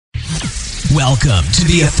Welcome to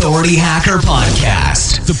the Authority Hacker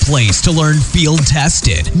Podcast, the place to learn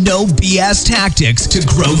field-tested, no BS tactics to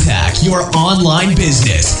growth hack your online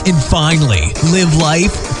business and finally live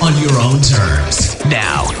life on your own terms.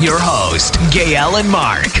 Now, your host, Gael and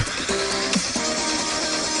Mark.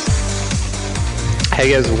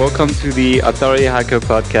 Hey guys, welcome to the Authority Hacker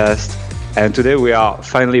Podcast. And today we are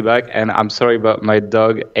finally back, and I'm sorry, but my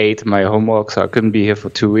dog ate my homework, so I couldn't be here for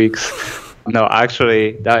 2 weeks. No,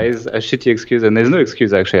 actually, that is a shitty excuse, and there's no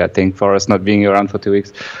excuse, actually, I think, for us not being around for 2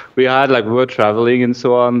 weeks. We were traveling and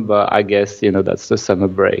so on, but I guess, that's the summer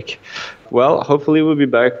break. Well, hopefully we'll be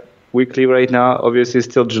back weekly right now. Obviously, it's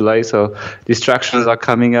still July, so distractions are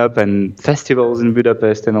coming up, and festivals in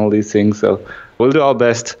Budapest and all these things, so we'll do our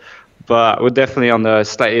best. But we're definitely on a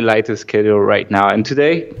slightly lighter schedule right now. And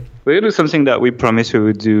today, we're going to do something that we promised we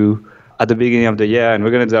would do at the beginning of the year, and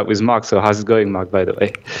we're going to do that with Mark. So how's it going, Mark, by the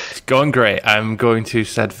way? It's going great. I'm going to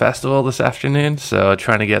SED Festival this afternoon, so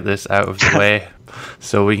trying to get this out of the way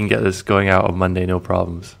so we can get this going out on Monday, no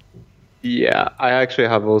problems. Yeah, I actually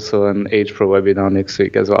have also an H Pro webinar next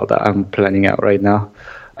week as well that I'm planning out right now.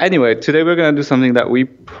 Anyway, today we're going to do something that we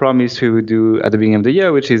promised we would do at the beginning of the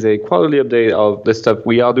year, which is a quarterly update of the stuff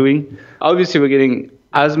we are doing. Obviously, we're getting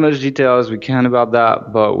as much detail as we can about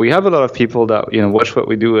that, but we have a lot of people that watch what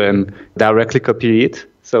we do and directly copy it.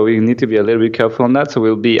 So we need to be a little bit careful on that. So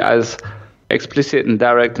we'll be as explicit and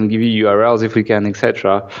direct and give you URLs if we can,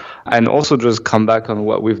 etc. And also just come back on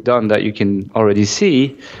what we've done that you can already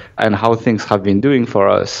see and how things have been doing for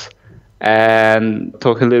us. And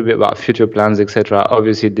talk a little bit about future plans, etc.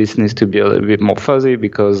 Obviously, this needs to be a little bit more fuzzy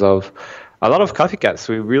because of a lot of copycats.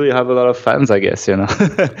 We really have a lot of fans, I guess,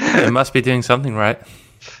 It must be doing something right.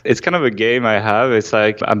 It's kind of a game I have. It's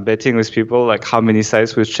like I'm betting with people like how many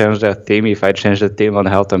sites would change their theme if I change the theme on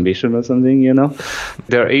Health Ambition or something,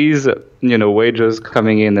 There is, wagers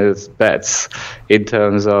coming in as bets in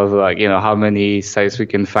terms of how many sites we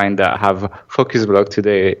can find that have focus block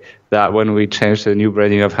today that when we change the new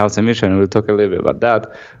branding of Health Ambition, we'll talk a little bit about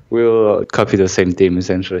that, we'll copy the same theme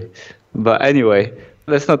essentially. But anyway,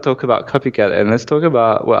 let's not talk about copycat and let's talk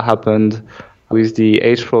about what happened with the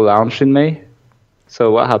H Pro launch in May. So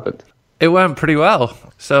what happened? It went pretty well.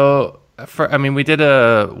 So, we did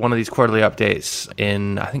one of these quarterly updates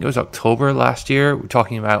in, I think it was October last year,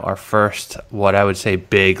 talking about our first, what I would say,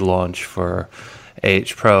 big launch for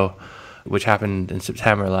H Pro, which happened in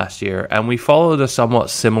September last year. And we followed a somewhat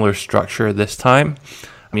similar structure this time.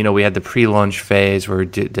 We had the pre-launch phase where we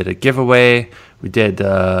did a giveaway. We did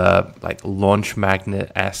launch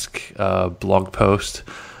magnet-esque blog post,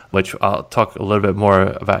 which I'll talk a little bit more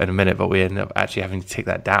about in a minute, but we ended up actually having to take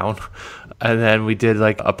that down. And then we did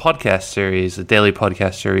a podcast series, a daily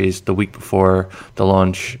podcast series the week before the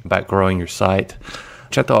launch about growing your site,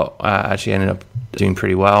 which I thought actually ended up doing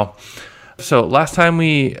pretty well. So last time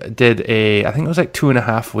we did I think it was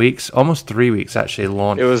 2.5 weeks, almost 3 weeks actually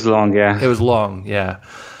launch. It was long, yeah. It was long, yeah.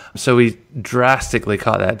 So we drastically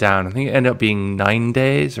cut that down. I think it ended up being 9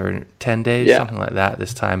 days or 10 days, something like that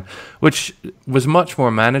this time, which was much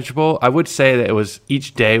more manageable. I would say that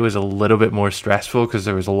each day was a little bit more stressful because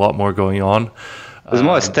there was a lot more going on. There's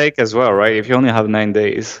more at stake as well, right? If you only have 9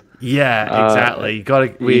 days. Yeah, exactly.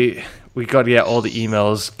 We got to get all the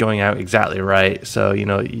emails going out exactly right. So,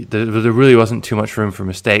 there really wasn't too much room for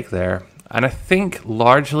mistake there. And I think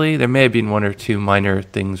largely, there may have been one or two minor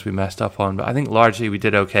things we messed up on, but I think largely we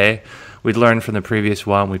did okay. We'd learned from the previous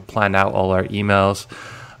one. We planned out all our emails.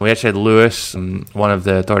 We actually had Lewis, one of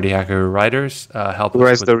the Authority Hacker writers, help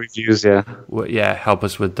us with the reviews, help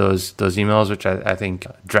us with those emails, which I think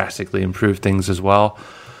drastically improved things as well.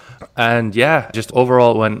 And just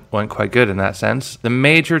overall it went quite good in that sense. The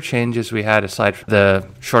major changes we had, aside from the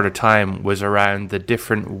shorter time, was around the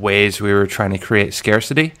different ways we were trying to create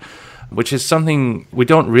scarcity, which is something we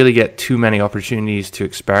don't really get too many opportunities to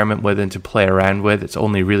experiment with and to play around with. It's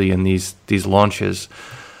only really in these launches,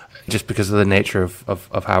 just because of the nature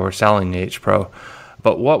of how we're selling the H Pro.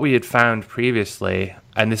 But what we had found previously,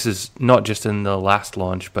 and this is not just in the last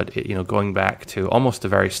launch, but going back to almost the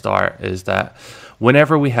very start, is that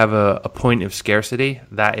whenever we have a point of scarcity,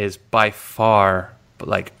 that is by far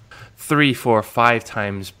 3, 4, 5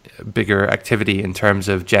 times bigger activity in terms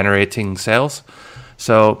of generating sales.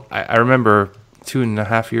 So I remember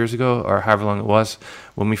 2.5 years ago, or however long it was,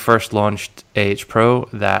 when we first launched H Pro,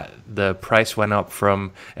 that the price went up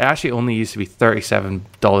from, it actually only used to be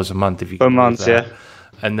 $37 a month if you per month, yeah.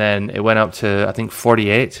 And then it went up to, I think,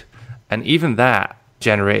 48, and even that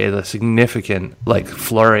generated a significant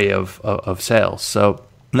flurry of sales. So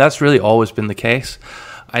that's really always been the case.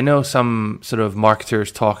 I know some sort of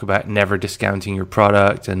marketers talk about never discounting your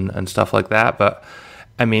product and stuff like that, but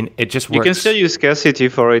I mean, it just works. You can still use scarcity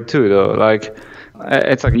for it too, though. Like,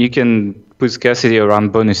 it's like you can put scarcity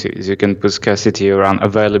around bonuses. You can put scarcity around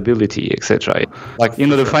availability, etc. Like,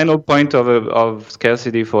 the final point of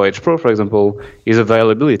scarcity for Edge Pro, for example, is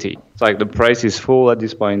availability. It's like the price is full at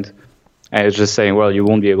this point, and it's just saying, well, you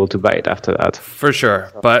won't be able to buy it after that. For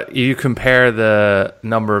sure. But you compare the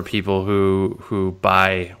number of people who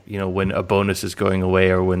buy, when a bonus is going away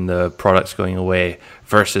or when the product's going away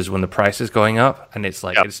versus when the price is going up, and it's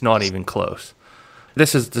like, It's not even close.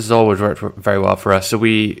 This has always worked very well for us. So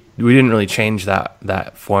we didn't really change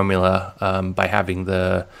that formula by having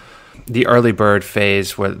the early bird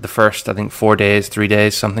phase where the first, I think, 4 days, 3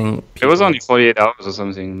 days, something. It was only 48 hours or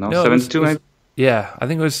something. No 72 maybe? Yeah, I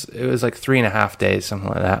think it was like 3.5 days, something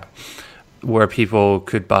like that, where people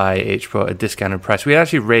could buy H Pro at a discounted price. We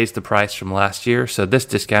actually raised the price from last year, so this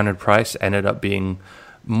discounted price ended up being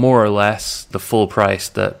more or less the full price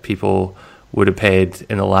that people would have paid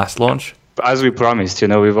in the last launch. As we promised,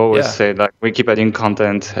 we've always said like we keep adding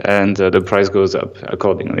content and the price goes up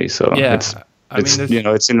accordingly. So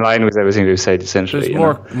it's in line with everything we've said essentially.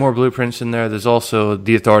 There's more blueprints in there. There's also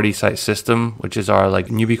the Authority Site System, which is our like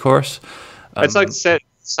newbie course. It's like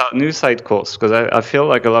new site course because I feel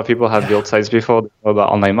like a lot of people have built sites before, they know about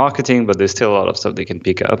online marketing, but there's still a lot of stuff they can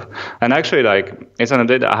pick up. And actually, like, it's an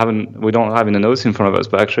update that we don't have in the notes in front of us,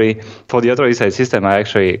 but actually for the Authority Site System, I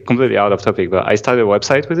actually completely out of topic, but I started a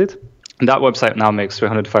website with it. And that website now makes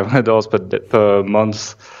 $300-$500 per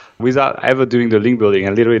month without ever doing the link building.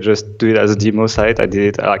 I literally just do it as a demo site. I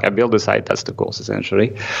did it like I built the site. That's the course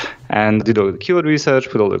essentially, and did all the keyword research,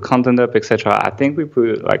 put all the content up, etc. I think we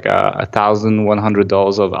put like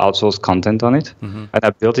 $1,100 of outsourced content on it, and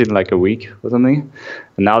I built it in like a week or something.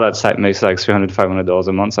 And now that site makes like $300-$500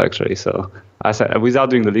 a month actually. So I said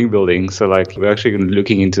without doing the link building. So like we're actually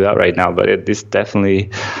looking into that right now. But this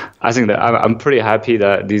definitely, I think that I'm pretty happy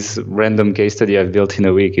that this random case study I've built in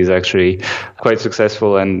a week is actually quite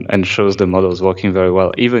successful and shows the models working very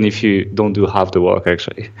well, even if you don't do half the work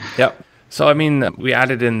actually. Yeah. So I mean, we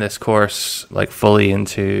added in this course like fully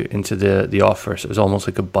into the offer. So it was almost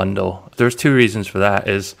like a bundle. There's two reasons for that.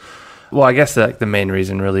 I guess like the main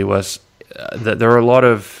reason really was that there were a lot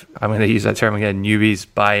of, I'm going to use that term again, newbies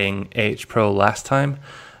buying H Pro last time,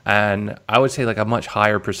 and I would say like a much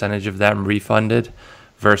higher percentage of them refunded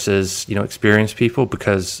versus experienced people,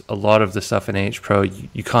 because a lot of the stuff in H Pro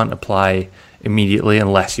you can't apply immediately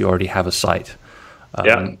unless you already have a site.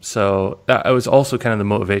 So that was also kind of the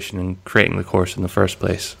motivation in creating the course in the first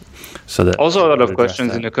place. So that also a lot of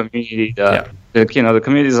questions in the community. The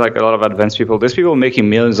community is like a lot of advanced people. There's people making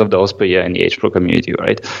millions of dollars per year in the H Pro community,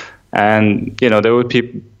 right? And there would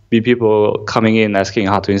be people coming in asking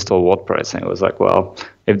how to install WordPress, and it was like, well,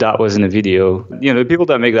 if that was in a video, the people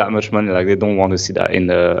that make that much money, like they don't want to see that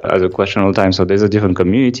as a question all the time. So there's a different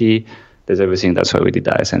community. There's everything. That's why we did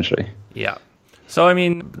that essentially. Yeah. So I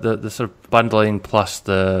mean, the sort of bundling plus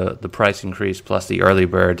the price increase plus the early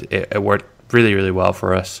bird, it worked really, really well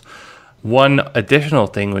for us. One additional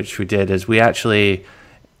thing which we did is we actually,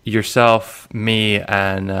 yourself, me,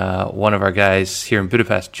 and one of our guys here in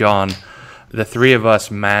Budapest, John, the three of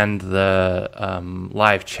us manned the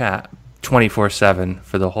live chat 24/7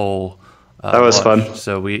 for the whole that was launch. fun.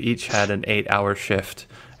 So we each had an 8-hour shift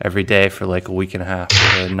every day for like a week and a half,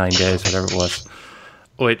 9 days, whatever it was.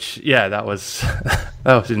 Which, that was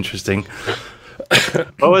interesting.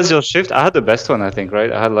 What was your shift? I had the best one, I think,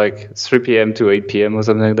 right? I had like 3 p.m. to 8 p.m. or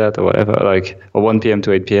something like that, or whatever, or 1 p.m.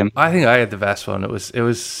 to 8 p.m. I think I had the best one. It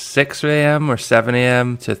was 6 a.m. or 7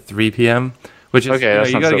 a.m. to 3 p.m., which is, okay,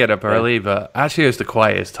 you got to get up early, but actually it was the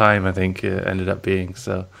quietest time, I think it ended up being.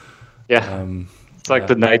 So it's like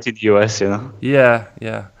the night in the US, Yeah.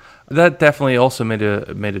 That definitely also made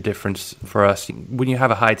a difference for us. When you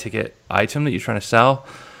have a high ticket item that you're trying to sell,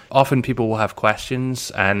 often people will have questions,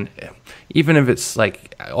 and even if it's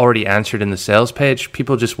like already answered in the sales page,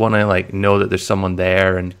 people just want to like know that there's someone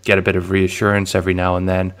there and get a bit of reassurance every now and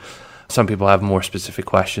then. Some people have more specific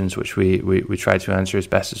questions, which we try to answer as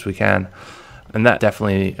best as we can. And that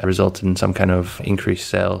definitely resulted in some kind of increased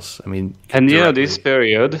sales. I mean, this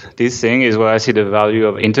thing is where I see the value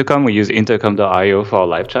of Intercom. We use intercom.io for our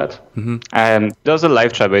live chat. And it does a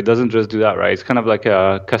live chat, but it doesn't just do that, right? It's kind of like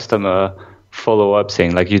a customer follow-up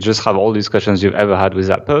thing. Like you just have all these questions you've ever had with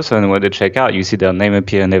that person, and when they check out, you see their name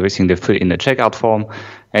appear and everything they put in the checkout form.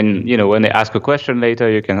 And when they ask a question later,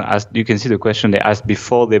 you can see the question they asked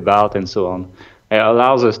before they bought and so on. It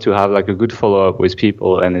allows us to have like a good follow-up with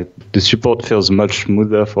people, and the support feels much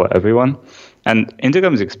smoother for everyone. And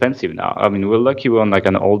Intercom is expensive now. I mean, we're lucky we're on like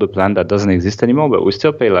an older plan that doesn't exist anymore, but we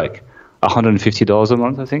still pay like $150 a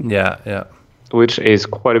month, I think. Yeah. which is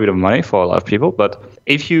quite a bit of money for a lot of people. But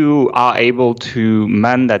if you are able to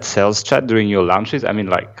man that sales chat during your launches, I mean,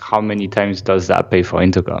 like, how many times does that pay for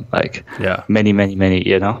Intercom? Like, many, many, many,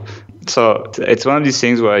 you know? So it's one of these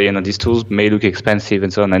things where, you know, these tools may look expensive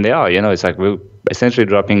and so on, and they are, you know, it's like we're essentially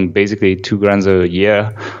dropping basically $2,000 a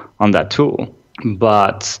year on that tool.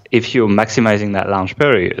 But if you're maximizing that launch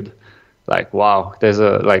period, like, wow,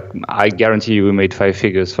 I guarantee you we made 5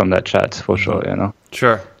 figures from that chat for sure, you know?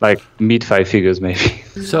 Sure. Like mid 5 figures maybe.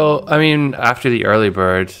 So, I mean, after the early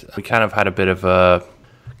bird, we kind of had a bit of a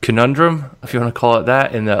conundrum, if you want to call it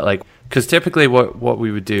that, in that, like, because typically what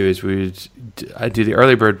we would do is I'd do the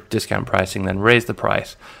early bird discount pricing, then raise the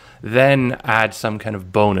price, then add some kind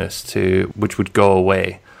of bonus to which would go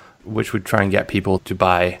away, which would try and get people to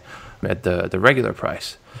buy at the regular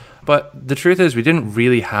price. But the truth is we didn't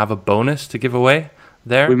really have a bonus to give away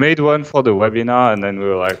there. We made one for the webinar, and then we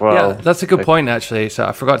were like, well... Yeah, that's a good point, actually. So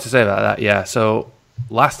I forgot to say about that. Yeah, so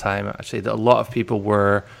last time, actually, a lot of people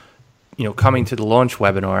were, you know, coming to the launch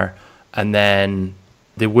webinar, and then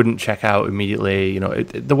they wouldn't check out immediately. You know,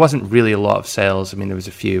 there wasn't really a lot of sales. I mean, there was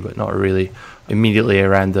a few, but not really immediately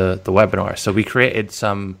around the webinar. So we created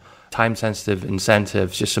some time-sensitive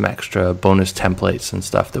incentives, just some extra bonus templates and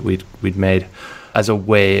stuff that we'd made as a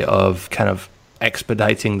way of kind of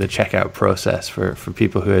expediting the checkout process for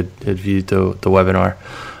people who had viewed the webinar.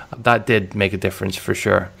 That did make a difference for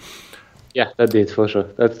sure. Yeah, that did for sure.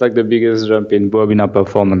 That's like the biggest jump in webinar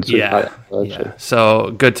performance. Yeah.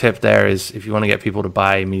 So good tip there is if you want to get people to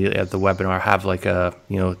buy immediately at the webinar, have like a,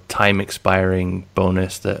 you know, time expiring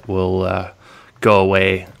bonus that will go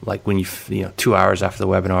away like when you 2 hours after the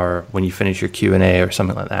webinar, or when you finish your Q&A or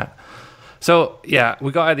something like that. So yeah,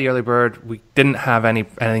 we got out of the early bird. We didn't have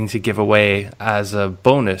anything to give away as a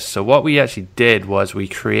bonus. So what we actually did was we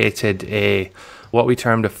created what we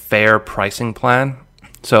termed a fair pricing plan.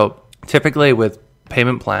 So typically with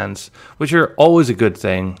payment plans, which are always a good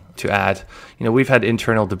thing to add, you know, we've had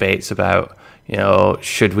internal debates about, you know,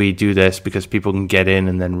 should we do this because people can get in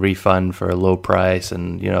and then refund for a low price,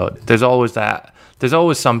 and you know, there's always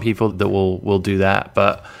some people that will do that,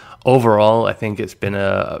 but overall, I think it's been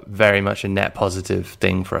a very much a net positive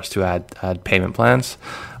thing for us to add payment plans.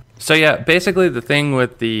 So yeah, basically the thing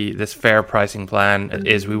with this fair pricing plan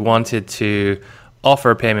is we wanted to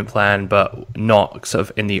offer a payment plan, but not sort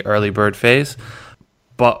of in the early bird phase.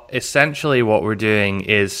 But essentially what we're doing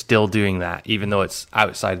is still doing that, even though it's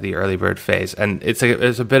outside of the early bird phase. And it's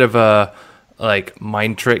a bit of a like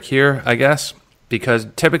mind trick here, I guess, because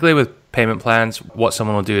typically with payment plans, what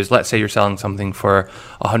someone will do is, let's say you're selling something for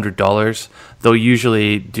 $100, they'll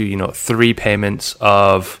usually do, you know, 3 payments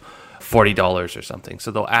of $40 or something.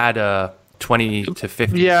 So they'll add a 20 to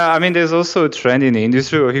 50. Yeah, I mean, there's also a trend in the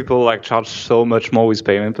industry where people like charge so much more with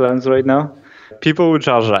payment plans right now. People would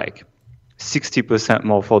charge like 60%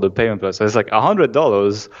 more for the payment plan. So it's like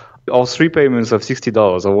 $100 or 3 payments of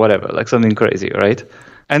 $60 or whatever, like something crazy, right?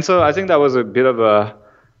 And so I think that was a bit of a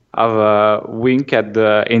wink at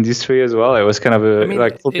the industry as well. It was kind of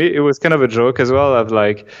it was kind of a joke as well of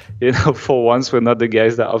like, you know, for once we're not the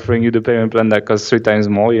guys that are offering you the payment plan that costs 3 times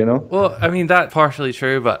more, you know? Well, I mean, that's partially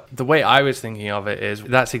true, but the way I was thinking of it is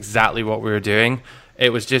that's exactly what we were doing.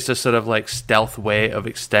 It was just a sort of like stealth way of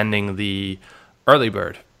extending the early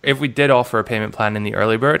bird. If we did offer a payment plan in the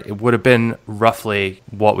early bird, it would have been roughly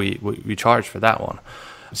what we charged for that one.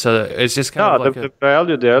 So it's just kind of like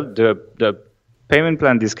the payment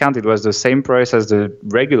plan discounted was the same price as the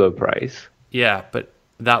regular price. Yeah, but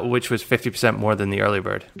that which was 50% more than the early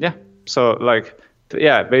bird. Yeah. So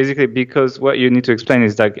basically because what you need to explain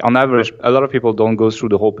is that on average, a lot of people don't go through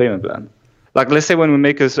the whole payment plan. Like let's say when we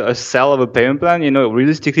make a sell of a payment plan, you know,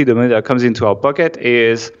 realistically the money that comes into our pocket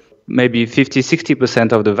is maybe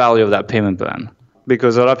 50-60% of the value of that payment plan,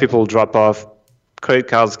 because a lot of people drop off, credit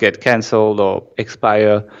cards get canceled or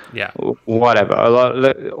expire, whatever.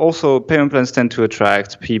 Also, payment plans tend to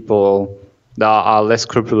attract people that are less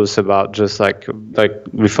scrupulous about just like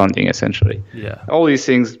refunding, essentially. Yeah. All these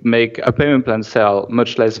things make a payment plan sale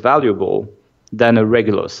much less valuable than a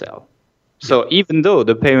regular sale. So even though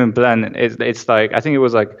the payment plan it's like, I think it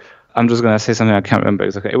was like, I'm just going to say something I can't remember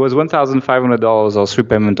exactly. It was $1,500 or 3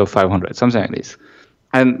 payment of $500, something like this.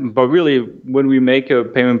 But really, when we make a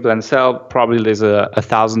payment plan sale, probably there's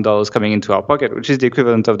 $1,000 coming into our pocket, which is the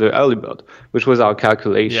equivalent of the early bird, which was our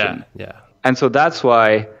calculation. Yeah. And so that's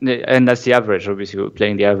why, and that's the average, obviously we're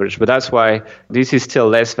playing the average, but that's why this is still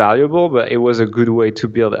less valuable, but it was a good way to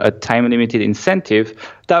build a time-limited incentive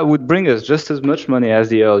that would bring us just as much money as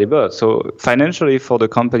the early bird. So financially for the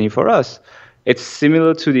company, for us, it's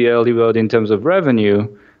similar to the early bird in terms of revenue,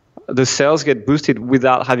 the sales get boosted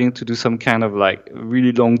without having to do some kind of like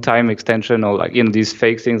really long time extension or like, these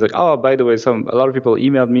fake things like, oh, by the way, a lot of people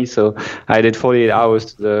emailed me, so I did 48 hours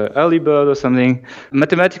to the early bird or something.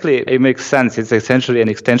 Mathematically, it makes sense. It's essentially an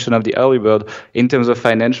extension of the early bird in terms of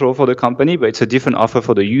financial for the company, but it's a different offer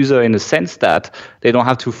for the user in the sense that they don't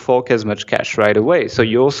have to fork as much cash right away. So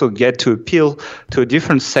you also get to appeal to a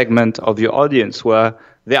different segment of your audience where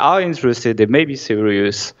they are interested, they may be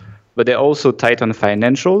serious, but they're also tight on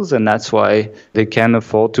financials, and that's why they can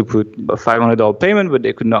afford to put a $500 payment, but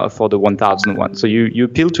they could not afford the 1,001. So you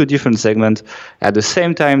appeal to a different segment. At the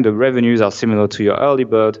same time, the revenues are similar to your early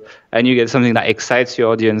bird, and you get something that excites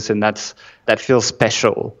your audience, and that feels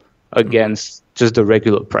special against just the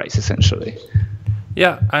regular price, essentially.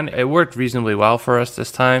 Yeah, and it worked reasonably well for us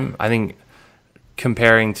this time. I think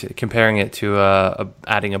comparing it to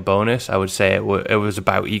adding a bonus, I would say it was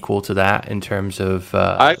about equal to that in terms of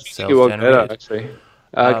I think it worked better, actually.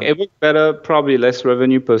 It worked better, probably less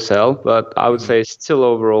revenue per sale, but I would say still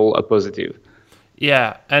overall a positive.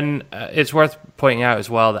 Yeah, and it's worth pointing out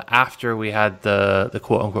as well that after we had the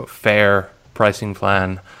quote-unquote fair pricing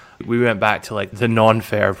plan, we went back to like the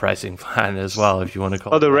non-fair pricing plan as well, if you want to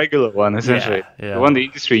call it. Oh, the regular one, essentially. Yeah. The one the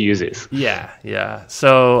industry uses. Yeah.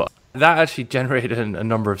 So that actually generated a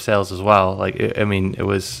number of sales as well. Like,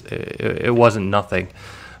 it wasn't nothing,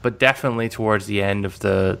 but definitely towards the end of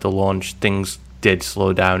the launch, things did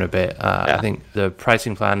slow down a bit. I think the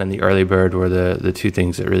pricing plan and the early bird were the two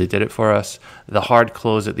things that really did it for us. The hard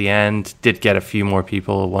close at the end did get a few more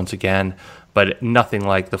people once again, but nothing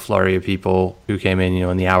like the flurry of people who came in,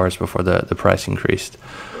 in the hours before the price increased.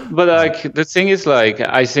 But like the thing is, like,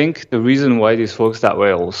 I think the reason why this works that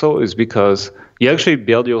way also is because you actually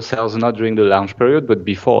build your sales not during the launch period, but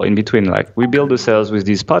before, in between. Like, we build the sales with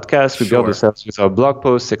these podcasts, we build the sales with our blog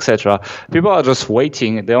posts, etc. People are just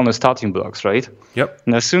waiting; they're on the starting blocks, right? Yep.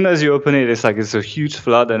 And as soon as you open it, it's a huge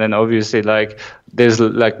flood, and then obviously, like, there's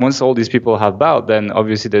like once all these people have bought, then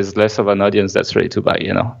obviously there's less of an audience that's ready to buy.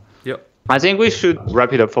 Yep. I think we should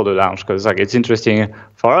wrap it up for the launch because it's interesting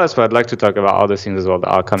for us, but I'd like to talk about other things as well that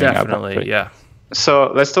are coming up. Definitely, yeah.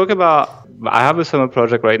 So let's talk about, I have a summer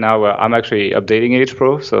project right now where I'm actually updating H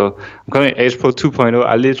Pro. So I'm calling it H Pro 2.0.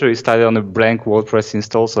 I literally started on a blank WordPress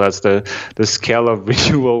install. So that's the scale of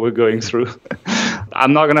renewal we're going through.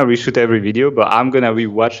 I'm not going to reshoot every video, but I'm going to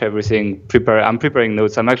rewatch everything. I'm preparing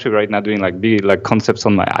notes. I'm actually right now doing big concepts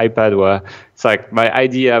on my iPad where it's my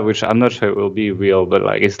idea, which I'm not sure it will be real, but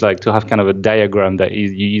it's to have kind of a diagram that you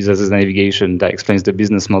use as a navigation that explains the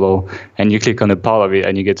business model, and you click on a part of it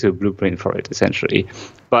and you get to a blueprint for it, essentially.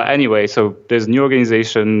 But anyway, so there's new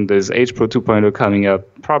organization. There's H Pro 2.0 coming up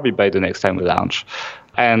probably by the next time we launch.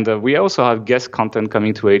 And we also have guest content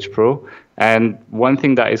coming to H Pro. And one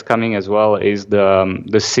thing that is coming as well is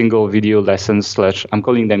the single video lessons / I'm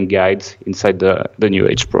calling them guides inside the new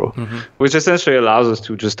H Pro, which essentially allows us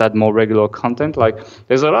to just add more regular content.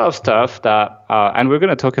 There's a lot of stuff that, and we're going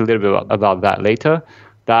to talk a little bit about that later,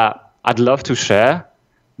 that I'd love to share,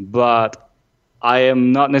 but I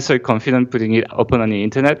am not necessarily confident putting it open on the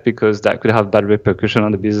internet because that could have bad repercussion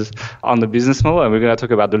on the business model. And we're going to talk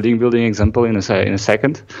about the link building example in a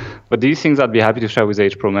second. But these things I'd be happy to share with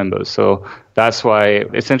H Pro members. So that's why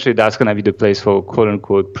essentially that's going to be the place for quote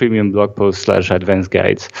unquote premium blog posts / advanced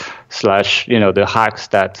guides / the hacks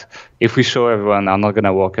that if we show everyone are not going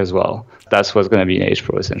to work as well. That's what's going to be in H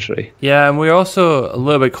Pro essentially. Yeah, and we're also a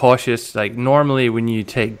little bit cautious. Normally when you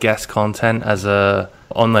take guest content as in the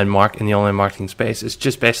online marketing space, it's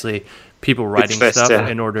just basically people writing stuff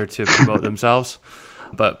in order to promote themselves.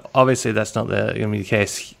 But obviously that's not going to be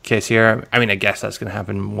the case here. I mean, I guess that's going to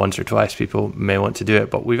happen once or twice. People may want to do it,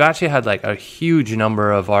 but we've actually had a huge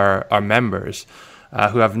number of our members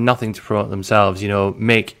who have nothing to promote themselves,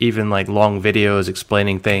 make even long videos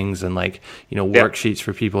explaining things and worksheets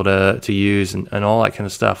for people to use and all that kind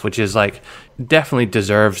of stuff, which is definitely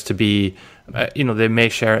deserves to be, they may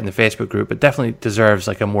share it in the Facebook group, but definitely deserves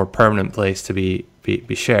a more permanent place to be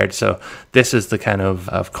shared. So this is the kind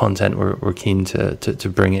of content we're keen to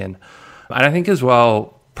bring in. And I think as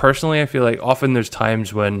well, personally, I feel often there's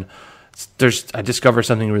times when I discover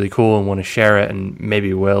something really cool and want to share it, and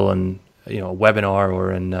maybe will, and a webinar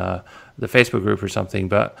or in the Facebook group or something,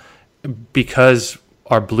 but because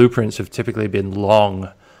our blueprints have typically been long,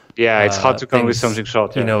 it's hard to come with something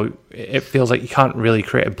short. It feels like you can't really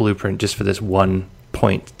create a blueprint just for this one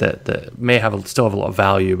point that may still have a lot of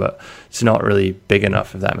value, but it's not really big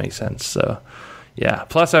enough, if that makes sense. So yeah,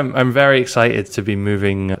 plus I'm very excited to be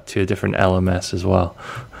moving to a different LMS as well.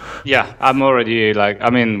 Yeah, I'm already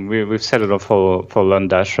we've set it up for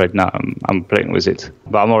LearnDash right now. I'm playing with it,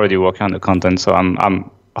 but I'm already working on the content, so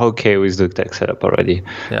I'm okay with the tech setup already.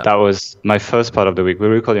 Yeah. That was my first part of the week. We're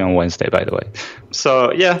recording on Wednesday, by the way.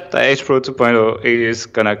 So yeah, the Edge Pro 2.0 is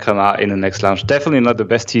gonna come out in the next launch. Definitely not the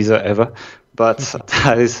best teaser ever, but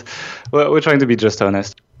that is, we're trying to be just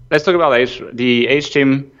honest. Let's talk about the Edge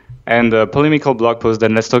team and the polemical blog post.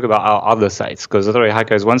 Then let's talk about our other sites, because Authority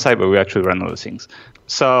Hacker is one site, but we actually run other things.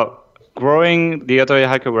 So growing the Authority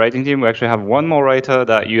Hacker writing team, we actually have one more writer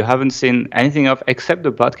that you haven't seen anything of except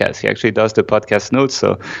the podcast. He actually does the podcast notes,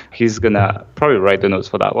 so he's going to probably write the notes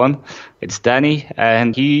for that one. It's Danny,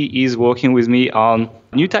 and he is working with me on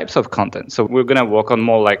new types of content. So we're going to work on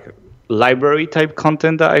more like library type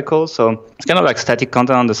content that I call. So it's kind of like static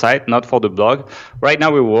content on the site, not for the blog. Right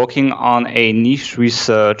now we're working on a niche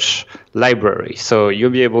research library. So you'll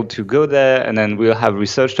be able to go there, and then we'll have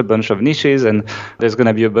researched a bunch of niches, and there's going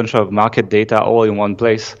to be a bunch of market data all in one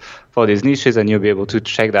place for these niches, and you'll be able to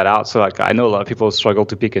check that out. So like, I know a lot of people struggle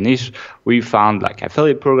to pick a niche. We found like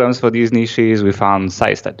affiliate programs for these niches. We found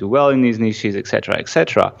sites that do well in these niches, etc.,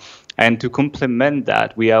 etc. And to complement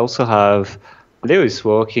that, we also have Lewis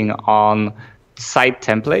working on site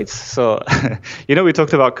templates. So, we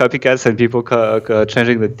talked about copycats and people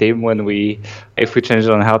changing the theme if we change it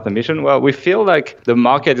on Health and Mission. Well, we feel like the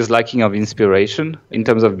market is lacking of inspiration in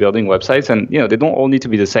terms of building websites, and they don't all need to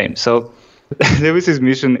be the same. So Lewis's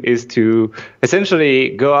mission is to essentially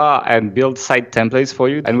go out and build site templates for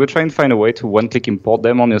you, and we're trying to find a way to one-click import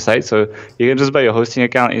them on your site. So you can just buy a hosting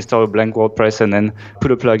account, install a blank WordPress, and then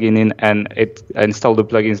put a plugin in, and it install the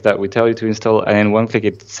plugins that we tell you to install, and in one click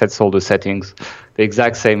it sets all the settings the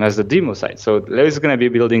exact same as the demo site. So Lewis is going to be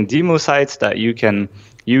building demo sites that you can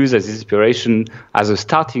use as inspiration, as a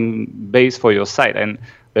starting base for your site. And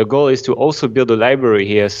the goal is to also build a library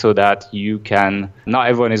here so that not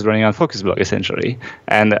everyone is running on Focusblog essentially.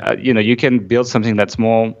 And, you can build something that's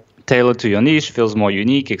more tailored to your niche, feels more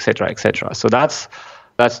unique, etc., etc. So that's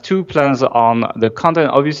two plans on the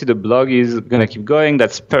content. Obviously, the blog is going to keep going.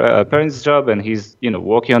 That's Perrin's job, and he's,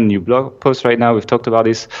 working on new blog posts right now. We've talked about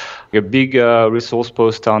this, a big resource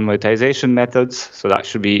post on monetization methods. So that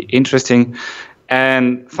should be interesting.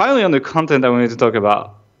 And finally, on the content, I wanted to talk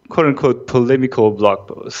about quote-unquote polemical blog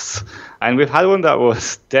posts. And we've had one that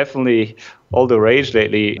was definitely all the rage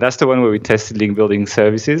lately. That's the one where we tested link building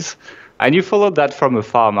services. And you followed that from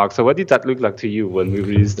afar, Mark. So what did that look like to you when we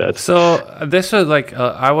released that? So this was like,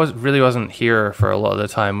 I wasn't here for a lot of the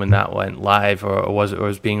time when that went live or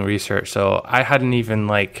was being researched. So I hadn't even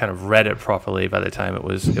kind of read it properly by the time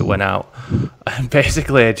it went out. And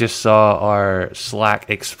basically I just saw our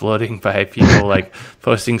Slack exploding by people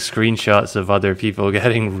posting screenshots of other people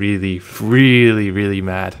getting really, really, really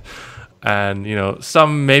mad. And,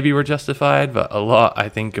 some maybe were justified, but a lot, I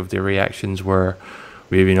think, of the reactions were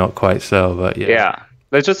maybe not quite so, but yeah. Yeah.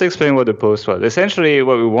 Let's just explain what the post was. Essentially,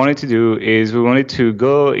 what we wanted to do is we wanted to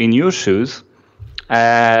go in your shoes.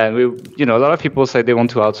 And a lot of people say they want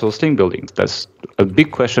to outsource link building. That's a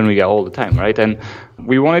big question we get all the time, right? And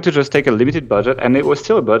we wanted to just take a limited budget, and it was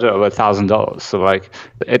still a budget of $1,000. So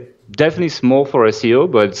it's definitely small for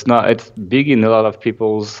SEO, but it's big in a lot of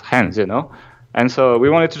people's hands, And so we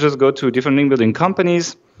wanted to just go to different link building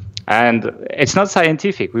companies. And it's not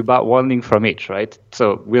scientific. We bought one link from each, right?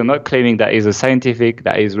 So we're not claiming that is a scientific,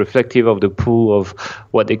 that is reflective of the pool of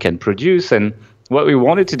what they can produce. And what we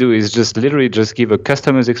wanted to do is just literally just give a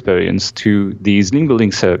customer's experience to these link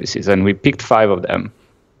building services. And we picked 5 of them.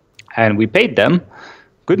 And we paid them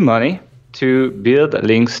good money to build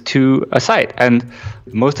links to a site. And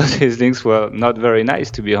most of these links were not very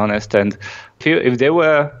nice, to be honest. And if they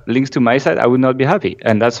were links to my site, I would not be happy.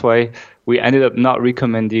 And that's why we ended up not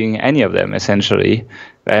recommending any of them, essentially,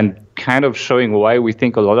 and kind of showing why we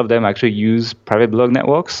think a lot of them actually use private blog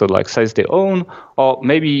networks, so sites they own, or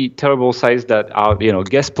maybe terrible sites that are,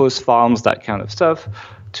 guest post farms, that kind of stuff,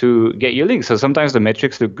 to get you links. So sometimes the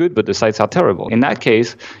metrics look good, but the sites are terrible. In that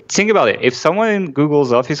case, think about it. If someone in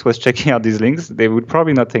Google's office was checking out these links, they would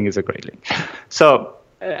probably not think it's a great link. So,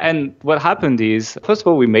 and what happened is, first of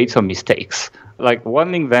all, we made some mistakes.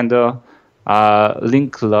 One link vendor,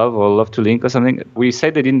 Link Love or Love to Link or something, we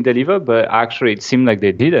said they didn't deliver, but actually it seemed like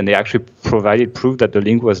they did, and they actually provided proof that the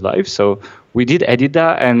link was live. So we did edit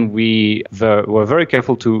that, and we were very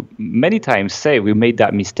careful to many times say we made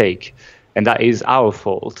that mistake, and that is our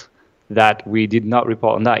fault that we did not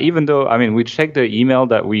report on that, even though, we checked the email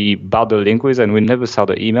that we bought the link with, and we never saw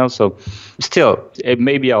the email. So still, it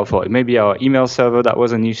may be our fault. It may be our email server that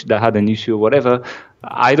was an issue, that had an issue or whatever.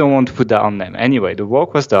 I don't want to put that on them. Anyway, the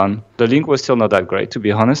work was done. The link was still not that great, to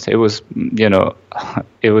be honest. It was,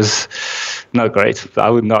 it was not great. I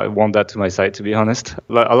would not want that to my site, to be honest.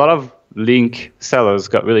 A lot of link sellers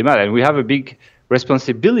got really mad, and we have a big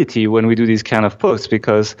responsibility when we do these kind of posts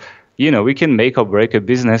because, we can make or break a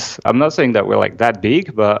business. I'm not saying that we're like that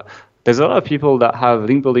big, but there's a lot of people that have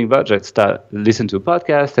link building budgets that listen to a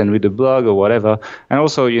podcast and read a blog or whatever. And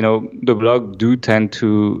also, the blog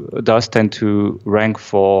does tend to rank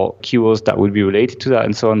for keywords that would be related to that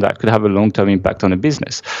and so on, that could have a long-term impact on a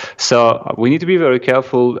business. So we need to be very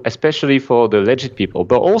careful, especially for the legit people.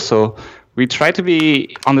 But also, we try to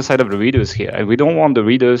be on the side of the readers here. And we don't want the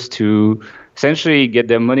readers to essentially get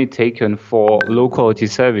their money taken for low-quality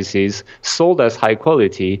services sold as high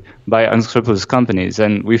quality by unscrupulous companies.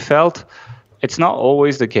 And we felt it's not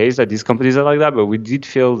always the case that these companies are like that, but we did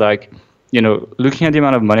feel like, looking at the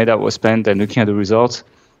amount of money that was spent and looking at the results,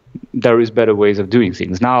 there is better ways of doing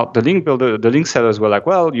things. Now, the link sellers were like,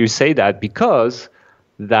 well, you say that because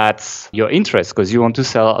that's your interest, because you want to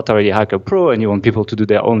sell Authority Hacker Pro and you want people to do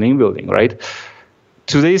their own link building, right?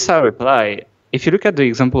 To this, I reply, if you look at the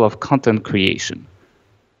example of content creation,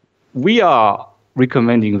 we are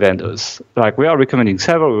recommending vendors. Like we are recommending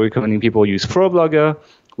several. We're recommending people use ProBlogger.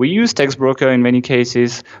 We use TextBroker in many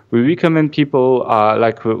cases. We recommend people,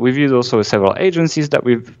 we've used also several agencies that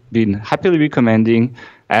we've been happily recommending.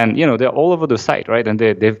 And, they're all over the site, right? And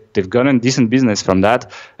they've gotten decent business from that.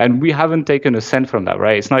 And we haven't taken a cent from that,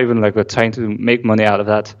 right? It's not even like we're trying to make money out of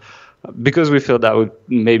that because we feel that would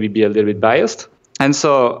maybe be a little bit biased. And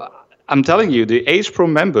so I'm telling you, the H Pro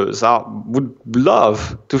members would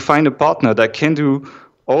love to find a partner that can do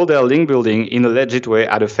all their link building in a legit way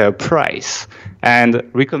at a fair price. And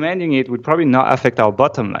recommending it would probably not affect our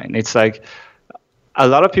bottom line. It's like a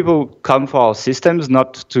lot of people come for our systems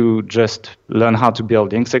not to just learn how to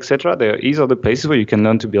build links, etc. There is other places where you can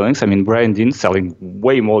learn to build links. I mean, Brian Dean's selling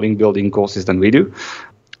way more link building courses than we do.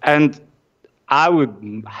 And I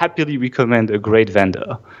would happily recommend a great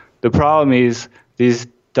vendor. The problem is this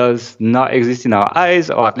does not exist in our eyes,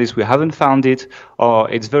 or at least we haven't found it, or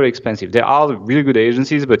it's very expensive. There are really good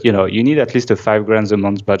agencies, but you need at least a $5,000 a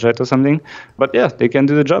month budget or something. But yeah, they can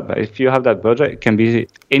do the job. If you have that budget, it can be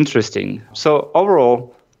interesting. So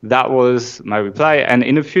overall, that was my reply. And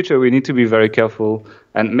in the future, we need to be very careful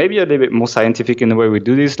and maybe a little bit more scientific in the way we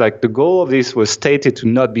do this. Like the goal of this was stated to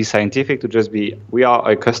not be scientific, to just be, we are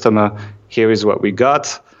a customer, here is what we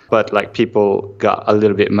got. But like people got a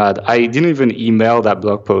little bit mad. I didn't even email that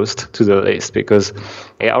blog post to the list because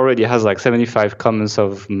it already has like 75 comments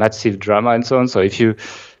of massive drama and so on. So if you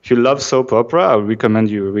love soap opera, I would recommend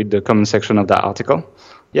you read the comment section of that article.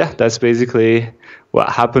 Yeah, that's basically what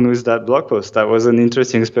happened with that blog post. That was an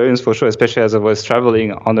interesting experience for sure, especially as I was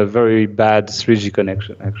traveling on a very bad 3G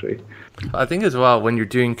connection, actually. I think as well, when you're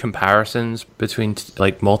doing comparisons between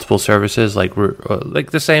like multiple services, like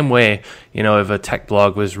the same way, if a tech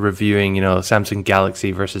blog was reviewing, Samsung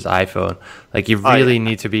Galaxy versus iPhone, like you really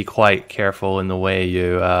need to be quite careful in the way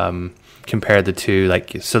you compare the two,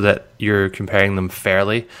 like so that you're comparing them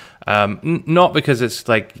fairly. Not because it's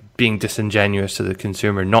like being disingenuous to the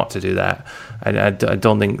consumer not to do that. I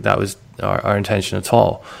don't think that was our intention at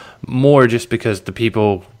all. More just because the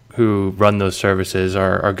people who run those services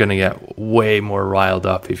are going to get way more riled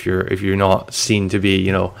up if you're not seen to be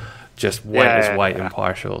just white as white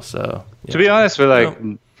impartial. So to be honest,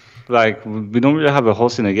 we're like we don't really have a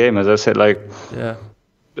horse in the game, as I said.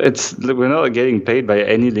 We're not getting paid by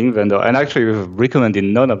any link vendor, and actually we've recommended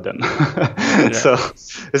none of them. So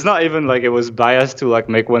it's not even like it was biased to like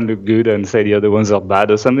make one look good and say the other ones are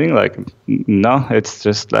bad or something. Like no, it's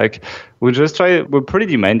just like we're pretty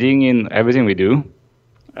demanding in everything we do.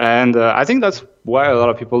 And I think that's why a lot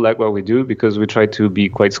of people like what we do, because we try to be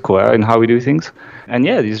quite square in how we do things. And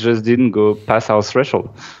yeah, this just didn't go past our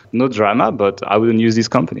threshold. No drama, but I wouldn't use these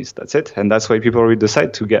companies. That's it. And that's why people read the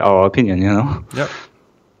site, to get our opinion, Yep.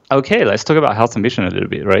 Okay, let's talk about Health Ambition a little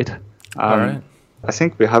bit, right? All right. I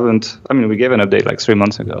think we gave an update like 3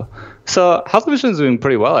 months ago. So Health Ambition is doing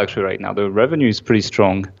pretty well actually right now. The revenue is pretty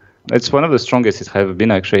strong. It's one of the strongest it's ever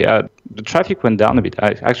been, actually. The traffic went down a bit.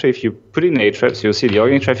 Actually, if you put in Ahrefs, you'll see the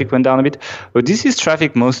organic traffic went down a bit. But this is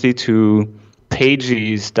traffic mostly to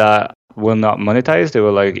pages that were not monetized. They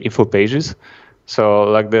were like info pages. So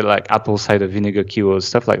like the apple cider vinegar keywords,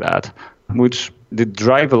 stuff like that, which did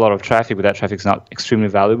drive a lot of traffic, but that traffic's not extremely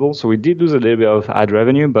valuable. So we did lose a little bit of ad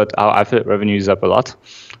revenue, but our affiliate revenue is up a lot.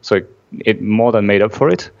 So it more than made up for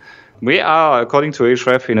it. We are, according to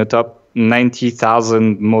Ahrefs, in the top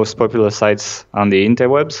 90,000 most popular sites on the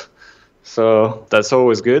interwebs. So that's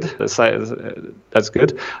always good. That's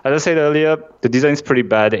good. As I said earlier, the design is pretty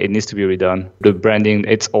bad. It needs to be redone. The branding,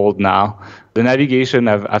 it's old now. The navigation,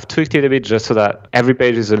 I've tweaked it a bit just so that every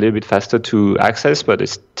page is a little bit faster to access, but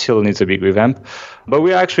it still needs a big revamp. But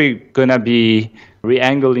we're actually going to be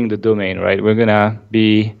re-angling the domain, right? We're going to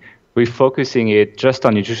be we're focusing it just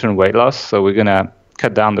on nutrition and weight loss. So we're going to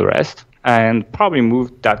cut down the rest and probably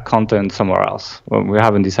move that content somewhere else. Well, we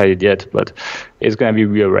haven't decided yet, but it's going to be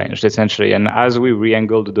rearranged essentially. And as we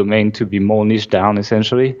re-angle the domain to be more niche down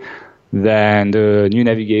essentially, then the new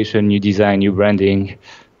navigation, new design, new branding,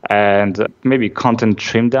 and maybe content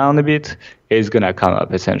trimmed down a bit is going to come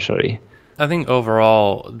up essentially. I think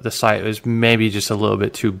overall the site was maybe just a little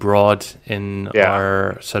bit too broad in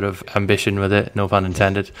our sort of ambition with it, no pun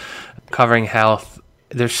intended. Covering health,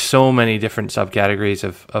 there's so many different subcategories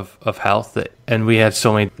of health and we had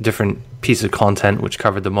so many different pieces of content which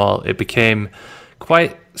covered them all. It became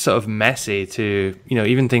quite sort of messy to,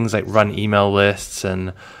 even things like run email lists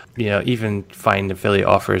and, even find affiliate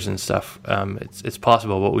offers and stuff. It's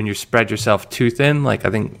possible, but when you spread yourself too thin, like I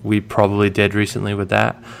think we probably did recently with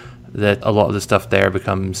that a lot of the stuff there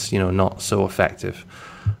becomes, not so effective.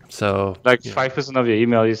 So 5% of your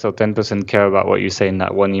email list or 10% care about what you say in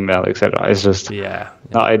that one email, etc. It's just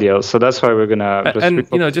not ideal. So that's why we're gonna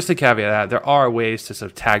just to caveat that, there are ways to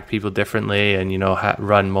sort of tag people differently and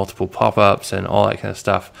run multiple pop-ups and all that kind of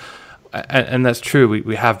stuff. And that's true.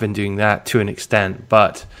 We have been doing that to an extent,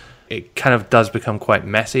 but it kind of does become quite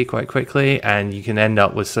messy quite quickly, and you can end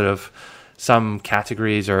up with sort of some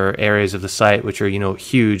categories or areas of the site which are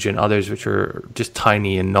huge and others which are just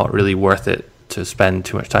tiny and not really worth it to spend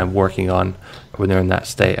too much time working on when they're in that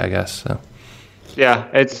state, I guess. So. Yeah,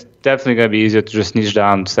 it's definitely going to be easier to just niche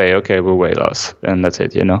down, say, okay, we're weight loss, and that's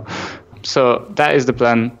it, So that is the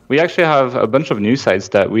plan. We actually have a bunch of new sites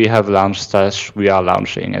that we have launched / we are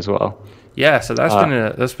launching as well. Yeah, so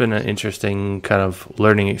that's been an interesting kind of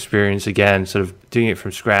learning experience again, sort of doing it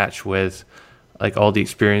from scratch with like all the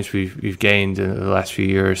experience we've gained in the last few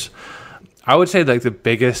years. I would say like the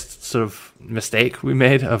biggest sort of mistake we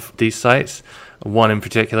made of these sites, one in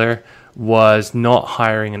particular, was not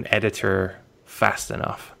hiring an editor fast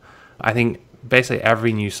enough. I think basically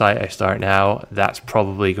every new site I start now, that's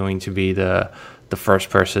probably going to be the first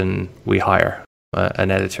person we hire, an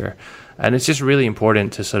editor. And it's just really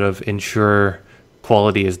important to sort of ensure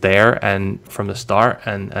quality is there and from the start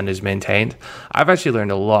and is maintained. I've actually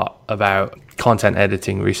learned a lot about content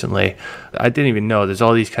editing recently. I didn't even know there's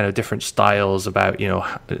all these kind of different styles about,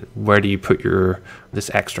 where do you put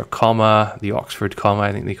this extra comma, the Oxford comma,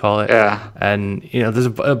 I think they call it. Yeah. And, there's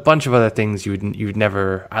a bunch of other things you'd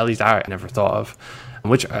never, at least I never thought of,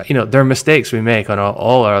 which, there are mistakes we make on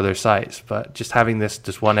all our other sites, but just having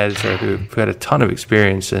this one editor who had a ton of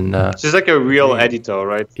experience in... She's like a real editor,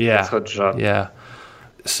 right? Yeah. That's her job. Yeah.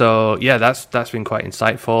 So that's been quite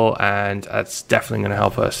insightful, and that's definitely going to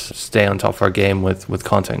help us stay on top of our game with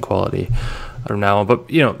content quality from now on. But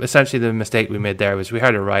essentially the mistake we made there was we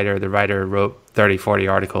hired a writer. The writer wrote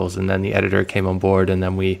 30-40 articles, and then the editor came on board, and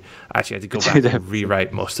then we actually had to go back and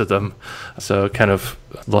rewrite most of them. So kind of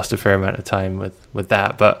lost a fair amount of time with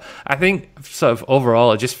that. But I think sort of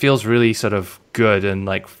overall it just feels really sort of good, and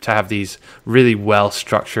like to have these really well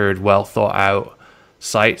structured, well thought out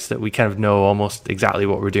sites that we kind of know almost exactly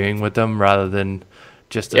what we're doing with them, rather than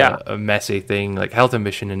just a messy thing like Health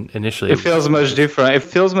Ambition initially. It feels much different. It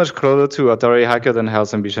feels much closer to Authority Hacker than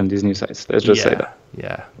Health Ambition, these new sites. Let's just say that.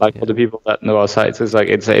 Yeah. For the people that know our sites, it's like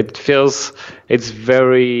it's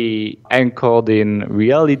very anchored in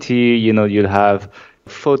reality. You'll have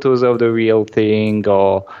photos of the real thing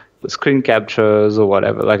or screen captures or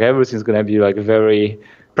whatever. Like everything's gonna be like very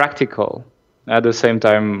practical. At the same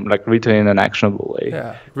time, like written in an actionable way.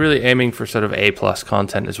 Yeah, really aiming for sort of A+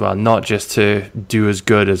 content as well, not just to do as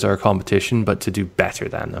good as our competition, but to do better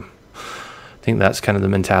than them. I think that's kind of the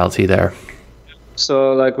mentality there.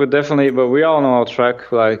 So but we are on our track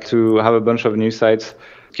to have a bunch of new sites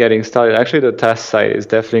getting started. Actually, the task site is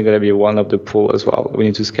definitely going to be one of the pool as well. We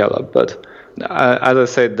need to scale up. But as I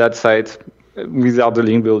said, that site, without the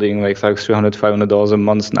link building, like $300, $500 a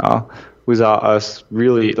month now. Without us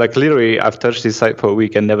really, literally, I've touched this site for a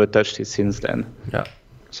week and never touched it since then. Yeah.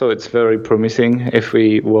 So it's very promising if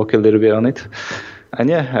we work a little bit on it.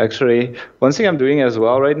 And actually, one thing I'm doing as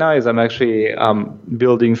well right now is I'm actually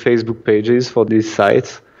building Facebook pages for these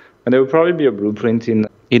sites. And there will probably be a blueprint in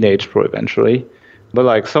HPro eventually.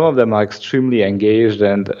 But some of them are extremely engaged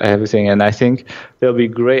and everything. And I think there'll be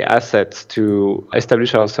great assets to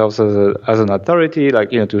establish ourselves as an authority,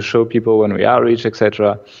 to show people when we outreach,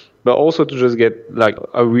 etc. But also to just get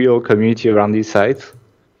a real community around these sites.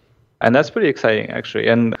 And that's pretty exciting, actually.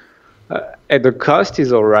 And the cost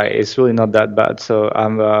is all right. It's really not that bad. So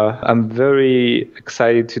I'm very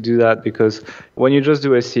excited to do that, because when you just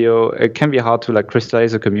do SEO, it can be hard to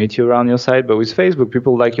crystallize a community around your site. But with Facebook,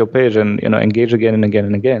 people like your page and engage again and again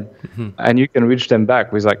and again. Mm-hmm. And you can reach them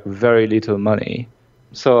back with very little money.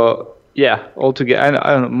 So Yeah, altogether,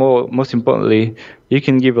 and most importantly, you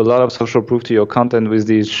can give a lot of social proof to your content with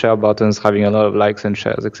these share buttons having a lot of likes and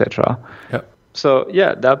shares, etc. Yep. So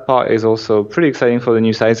yeah, that part is also pretty exciting for the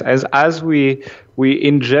new sites. As we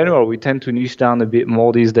in general we tend to niche down a bit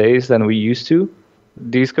more these days than we used to.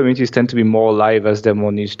 These communities tend to be more live as they're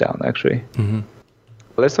more niche down, actually. Mm-hmm.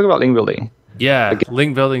 Let's talk about link building. Yeah,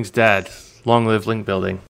 link building's dead. Long live link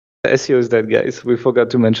building. SEO is dead, guys. We forgot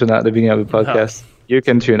to mention that at the beginning of the podcast. No. You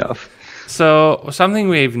can tune off. So something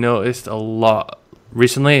we've noticed a lot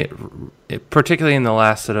recently, particularly in the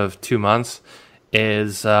last sort of 2 months,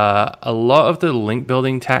 is a lot of the link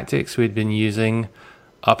building tactics we'd been using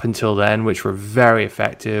up until then, which were very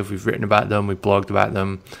effective. We've written about them, we've blogged about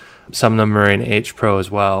them. Some of them are in H Pro as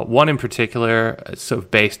well. One in particular, sort of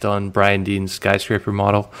based on Brian Dean's skyscraper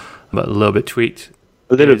model, but a little bit tweaked.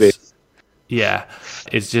 A little bit. Yeah,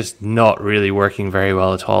 it's just not really working very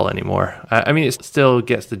well at all anymore. I mean, it still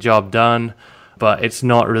gets the job done, but it's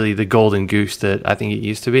not really the golden goose that I think it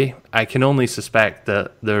used to be. I can only suspect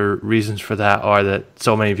that the reasons for that are that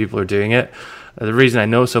so many people are doing it. The reason I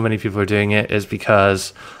know so many people are doing it is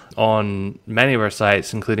because on many of our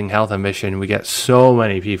sites, including Health Ambition, we get so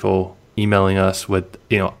many people emailing us with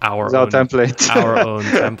our own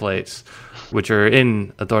templates, which are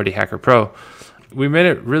in Authority Hacker Pro. We made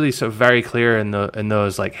it really sort of very clear in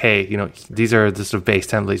those, like, hey, these are the sort of base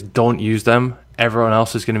templates. Don't use them. Everyone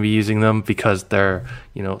else is going to be using them because they're,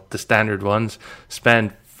 the standard ones.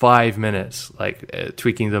 Spend 5 minutes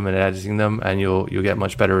tweaking them and editing them, and you'll get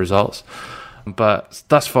much better results. But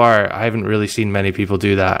thus far, I haven't really seen many people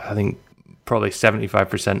do that. I think probably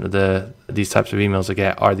 75% of these types of emails I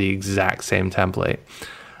get are the exact same template.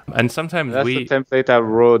 And sometimes that's the template I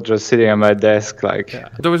wrote just sitting on my desk.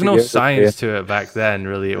 There was no science to it back then,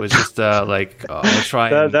 really. It was just I'll try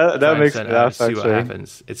and that makes me laugh, see what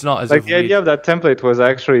happens. It's not as if the idea of that template was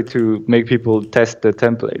actually to make people test the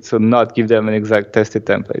template, so not give them an exact tested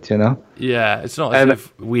template, Yeah, it's not as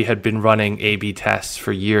if we had been running A/B tests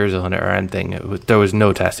for years on it or anything. There was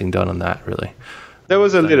no testing done on that, really. There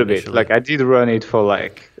was a little bit. I did run it for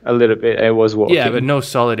a little bit. It was working. Yeah, but no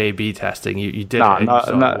solid A/B testing. You did it.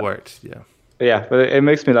 It worked. Yeah. Yeah, but it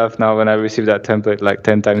makes me laugh now when I receive that template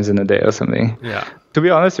 10 times in a day or something. Yeah. To be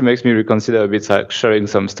honest, it makes me reconsider a bit sharing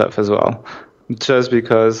some stuff as well, just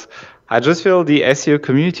because I just feel the SEO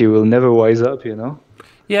community will never wise up.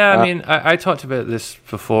 Yeah, I mean, I talked about this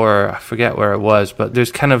before. I forget where it was, but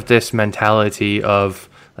there's kind of this mentality of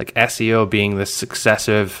SEO being this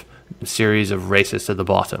successive series of races to the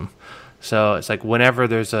bottom. So it's whenever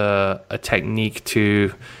there's a technique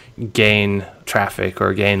to gain traffic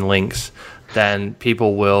or gain links, then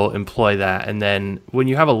people will employ that. And then when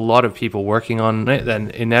you have a lot of people working on it,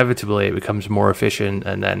 then inevitably it becomes more efficient.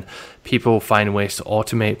 And then people find ways to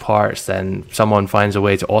automate parts. Then someone finds a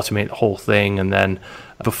way to automate the whole thing. And then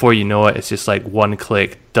before you know it, it's just one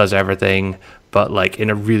click does everything, but in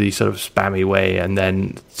a really sort of spammy way. And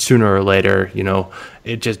then sooner or later,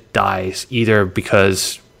 it just dies, either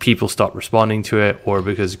because people stop responding to it or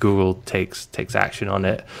because Google takes action on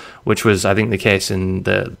it, which was, I think, the case in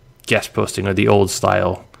the guest posting or the old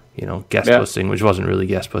style, posting, which wasn't really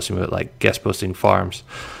guest posting, but guest posting farms.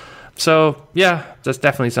 So yeah, that's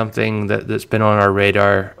definitely something that's been on our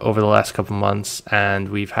radar over the last couple of months. And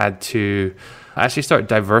we've had to actually start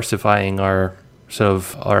diversifying the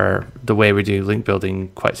way we do link building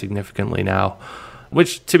quite significantly now,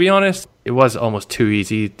 which, to be honest, it was almost too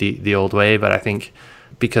easy the old way. But I think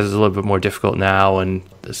because it's a little bit more difficult now and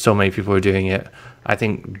so many people are doing it, I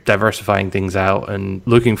think diversifying things out and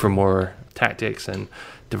looking for more tactics and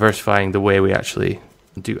diversifying the way we actually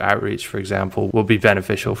do outreach, for example, will be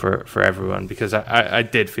beneficial for everyone, because I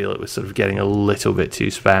did feel it was sort of getting a little bit too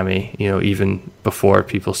spammy, even before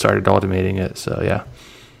people started automating it. So yeah.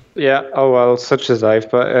 Yeah, oh well, such is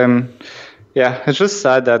life. But it's just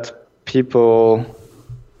sad that people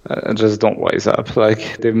just don't wise up.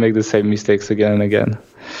 They make the same mistakes again and again.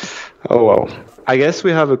 Oh well. I guess we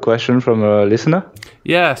have a question from a listener.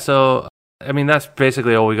 Yeah, so I mean, that's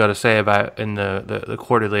basically all we got to say about in the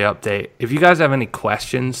quarterly update. If you guys have any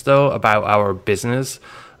questions, though, about our business,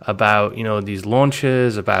 about, these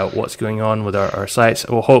launches, about what's going on with our sites,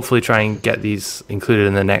 we'll hopefully try and get these included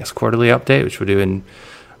in the next quarterly update, which we'll do in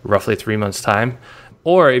roughly 3 months' time.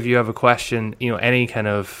 Or if you have a question, any kind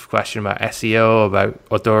of question about SEO, about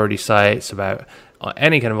authority sites, about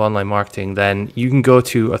any kind of online marketing, then you can go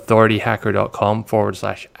to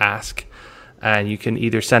authorityhacker.com/ask. And you can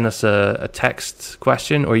either send us a text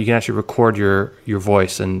question, or you can actually record your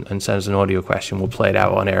voice and send us an audio question. We'll play it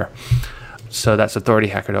out on air. So that's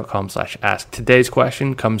authorityhacker.com/ask. Today's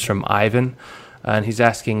question comes from Ivan, and he's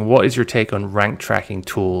asking, what is your take on rank tracking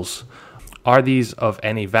tools? Are these of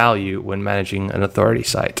any value when managing an authority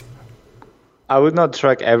site? I would not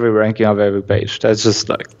track every ranking of every page. That's just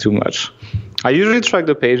like too much. I usually track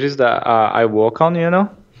the pages that I work on,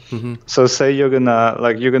 Mm-hmm. So say you're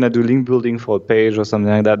gonna do link building for a page or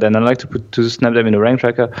something like that, then I like to snap them in a rank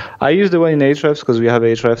tracker. I use the one in Ahrefs because we have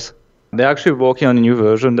Ahrefs. They're actually working on a new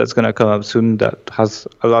version that's gonna come up soon that has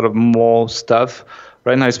a lot of more stuff.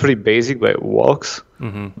 Right now it's pretty basic, but it works.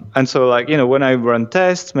 Mm-hmm. And so when I run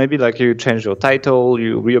tests, maybe you change your title,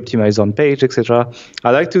 you re-optimize on page, etc.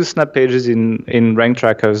 I like to snap pages in rank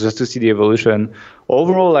trackers just to see the evolution.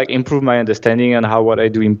 Overall, improve my understanding and how what I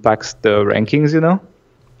do impacts the rankings,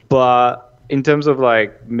 But in terms of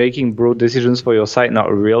making broad decisions for your site,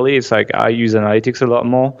 not really. It's I use analytics a lot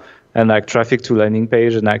more and traffic to landing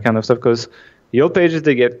page and that kind of stuff, because your pages,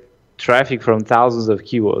 they get traffic from thousands of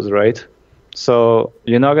keywords, right? So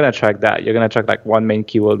you're not going to track that. You're going to track one main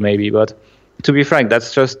keyword maybe. But to be frank,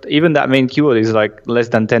 that's just, even that main keyword is less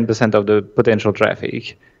than 10% of the potential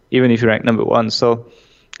traffic, even if you rank number one. So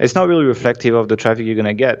it's not really reflective of the traffic you're going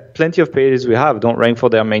to get. Plenty of pages we have don't rank for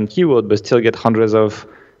their main keyword, but still get hundreds of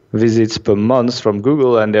visits per month from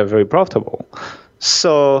Google, and they're very profitable.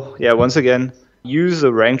 So yeah, once again, use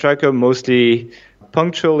a rank tracker mostly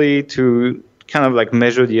punctually to kind of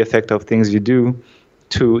measure the effect of things you do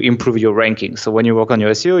to improve your ranking. So when you work on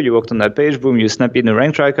your SEO, you worked on that page, boom, you snap in a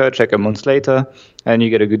rank tracker, check a month later, and you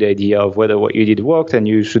get a good idea of whether what you did worked and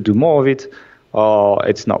you should do more of it, or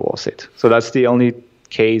it's not worth it. So that's the only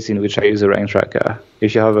case in which I use a rank tracker.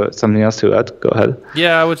 If you have something else to add, go ahead.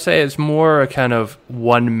 Yeah, I would say it's more a kind of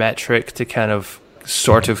one metric to kind of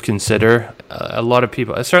sort of consider. A lot of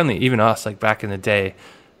people, certainly even us, back in the day,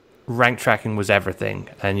 rank tracking was everything,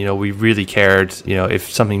 and we really cared.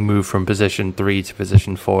 If something moved from position 3 to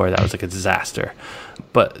position 4, that was a disaster.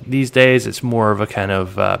 But these days, it's more of a kind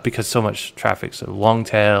of because so much traffic's a long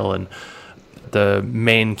tail, and the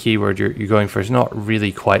main keyword you're going for is not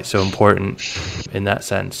really quite so important in that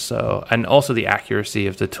sense. So, and also the accuracy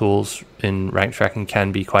of the tools in rank tracking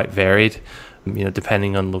can be quite varied.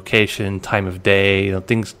 Depending on location, time of day,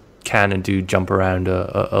 things can and do jump around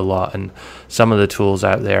a lot, and some of the tools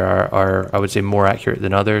out there are I would say more accurate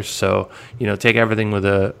than others. So take everything with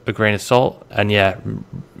a grain of salt, and yeah,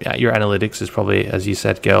 your analytics is probably, as you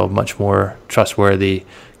said, Gael, much more trustworthy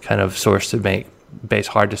kind of source to base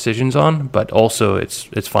hard decisions on. But also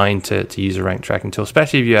it's fine to use a rank tracking tool,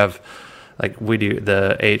 especially if you have, we do,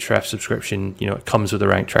 the Ahrefs subscription. It comes with a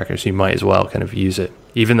rank tracker, so you might as well kind of use it,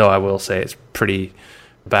 even though I will say it's pretty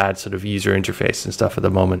bad sort of user interface and stuff at the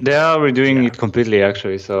moment. They are redoing it completely,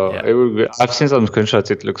 actually. So it will be, I've seen some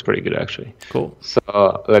screenshots. It looks pretty good, actually. Cool.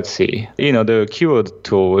 So let's see. The keyword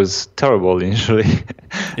tool was terrible initially,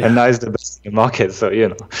 and now it's the best in the market. So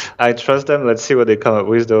I trust them. Let's see what they come up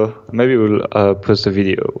with, though. Maybe we'll post a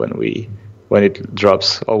video when it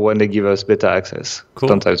drops, or when they give us beta access. Cool.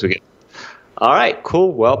 Sometimes we get. All right,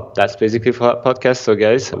 cool. Well, that's basically for our podcast. So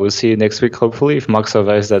guys, we'll see you next week, hopefully, if Mark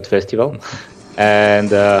survives that festival.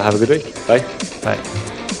 And have a good week. Bye. Bye.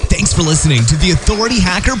 Thanks for listening to the Authority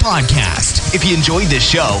Hacker Podcast. If you enjoyed this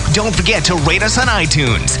show, don't forget to rate us on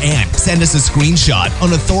iTunes and send us a screenshot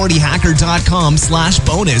on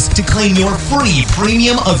authorityhacker.com/bonus to claim your free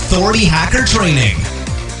premium Authority Hacker training.